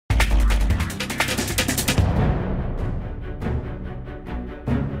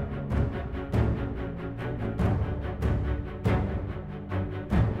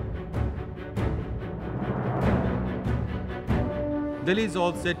Delhi is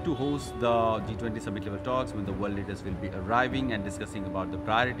all set to host the G20 Summit level talks when the world leaders will be arriving and discussing about the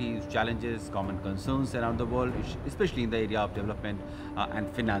priorities, challenges, common concerns around the world, especially in the area of development and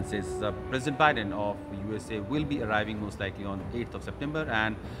finances. President Biden of USA will be arriving most likely on 8th of September,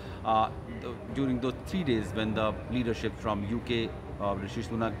 and during those 3 days when the leadership from UK, Rishi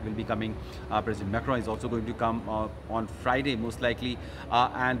Sunak will be coming. President Macron is also going to come on Friday, most likely.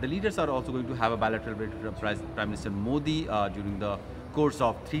 And the leaders are also going to have a bilateral with Prime Minister Modi during the course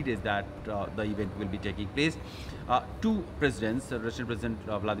of 3 days that the event will be taking place. Two presidents, Russian President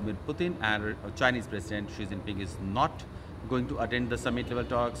Vladimir Putin and Chinese President Xi Jinping, is not going to attend the summit level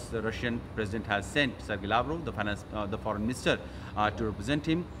talks. The Russian president has sent Sergei Lavrov, the foreign minister, to represent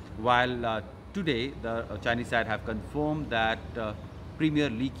him, while today the Chinese side have confirmed that Premier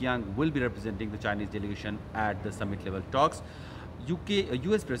Li Qiang will be representing the Chinese delegation at the summit level talks.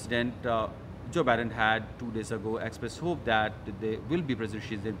 US President Joe Biden had 2 days ago expressed hope that there will be President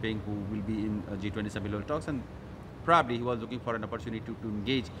Xi Jinping who will be in G20 summit level talks, and probably he was looking for an opportunity to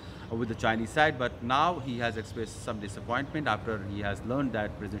engage with the Chinese side, but now he has expressed some disappointment after he has learned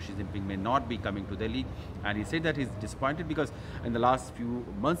that President Xi Jinping may not be coming to Delhi. And he said that he's disappointed because in the last few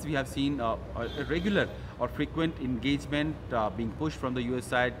months we have seen a regular or frequent engagement being pushed from the US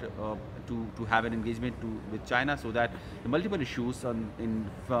side to have an engagement with China, so that the multiple issues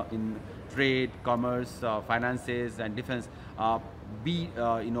in trade, commerce, finances and defense be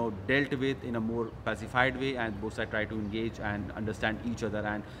dealt with in a more pacified way, and both sides try to engage and understand each other.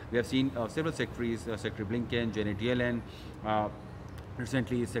 And we have seen several secretaries, Secretary Blinken, Janet Yellen,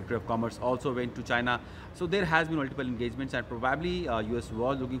 recently Secretary of Commerce also went to China. So there has been multiple engagements, and probably US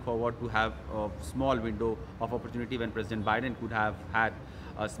was looking forward to have a small window of opportunity when President Biden could have had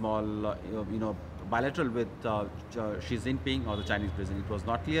a small bilateral with Xi Jinping or the Chinese president. It was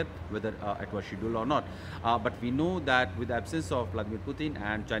not clear whether it was scheduled or not. But we know that with the absence of Vladimir Putin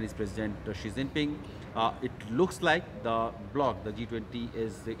and Chinese President Xi Jinping, it looks like the bloc, the G20,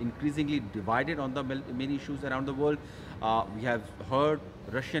 is increasingly divided on the many issues around the world. We have heard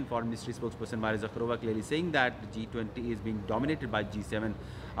Russian Foreign Ministry spokesperson Maria Zakharova clearly saying that the G20 is being dominated by G7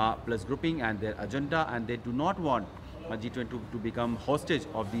 plus grouping and their agenda, and they do not want G20 to become hostage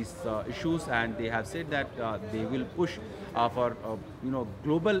of these issues, and they have said that they will push for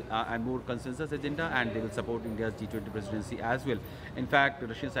global and more consensus agenda, and they will support India's G20 presidency as well. In fact, the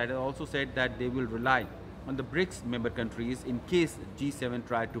Russian side has also said that they will rely on the BRICS member countries in case G7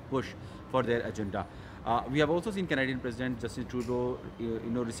 try to push for their agenda. We have also seen Canadian President Justin Trudeau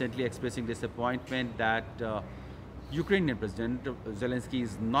recently expressing disappointment that Ukrainian President Zelensky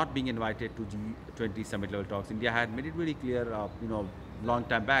is not being invited to G20 summit level talks. India had made it very clear, long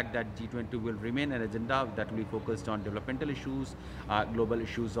time back, that G20 will remain an agenda that will be focused on developmental issues, global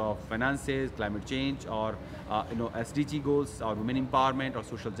issues of finances, climate change, or SDG goals, or women empowerment, or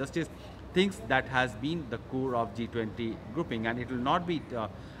social justice, things that has been the core of G20 grouping, and it will not be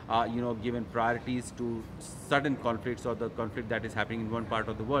given priorities to certain conflicts or the conflict that is happening in one part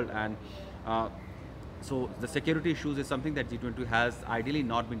of the world. And so the security issues is something that G20 has ideally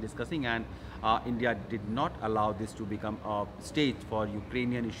not been discussing, and India did not allow this to become a stage for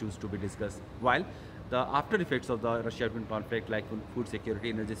Ukrainian issues to be discussed. While the after effects of the Russia-Ukraine conflict, like food security,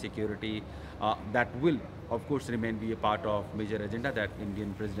 energy security, that will of course remain be a part of major agenda that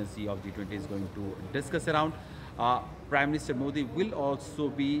Indian presidency of G20 is going to discuss around. Prime Minister Modi will also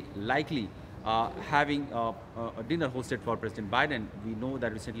be likely having a dinner hosted for President Biden. We know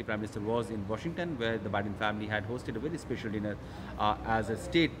that recently Prime Minister was in Washington, where the Biden family had hosted a very special dinner as a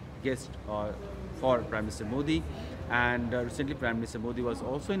state guest for Prime Minister Modi. And recently Prime Minister Modi was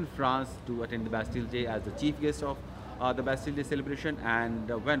also in France to attend the Bastille Day as the chief guest of the Bastille Day celebration. And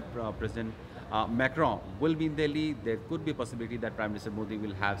when President Macron will be in Delhi, there could be a possibility that Prime Minister Modi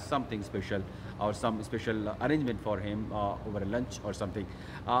will have something special or some special arrangement for him over a lunch or something.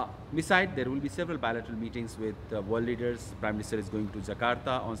 Besides, there will be several bilateral meetings with world leaders. Prime Minister is going to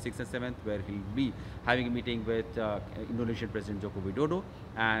Jakarta on 6th and 7th, where he'll be having a meeting with Indonesian President Joko Widodo.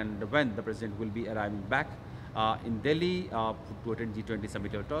 And when the President will be arriving back in Delhi to attend G20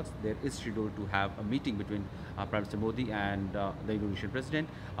 summit level talks, there is scheduled to have a meeting between Prime Minister Modi and the Indonesian President,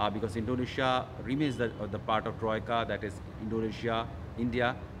 because Indonesia remains the part of Troika, that is Indonesia,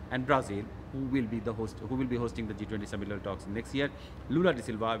 India and Brazil, who will be hosting the G20 summit level talks next year. Lula da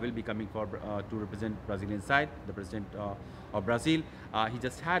Silva will be coming for to represent Brazilian side, the President of Brazil. He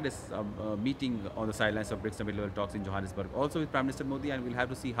just had a meeting on the sidelines of BRICS summit level talks in Johannesburg, also with Prime Minister Modi, and we'll have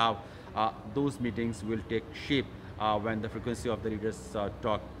to see how those meetings will take shape when the frequency of the leaders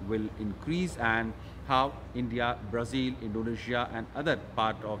talk will increase, and how India, Brazil, Indonesia and other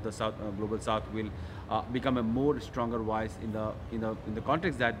part of the South, global South will become a more stronger voice in the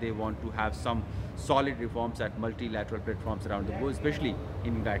context that they want to have some solid reforms at multilateral platforms around the world, especially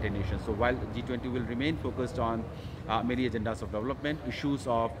in United Nations. So while G20 will remain focused on many agendas of development, issues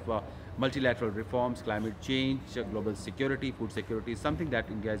of multilateral reforms, climate change, global security, food security is something that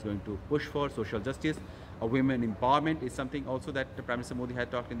India is going to push for. Social justice, women empowerment is something also that Prime Minister Modi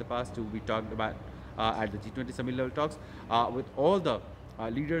had talked in the past. We talked about at the G20 Summit level talks. With all the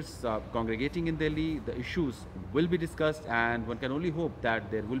leaders congregating in Delhi, the issues will be discussed, and one can only hope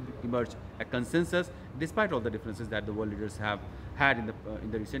that there will emerge a consensus despite all the differences that the world leaders have had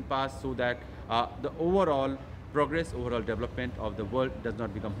in the recent past, so that the overall progress, overall development of the world does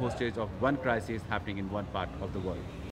not become hostage of one crisis happening in one part of the world.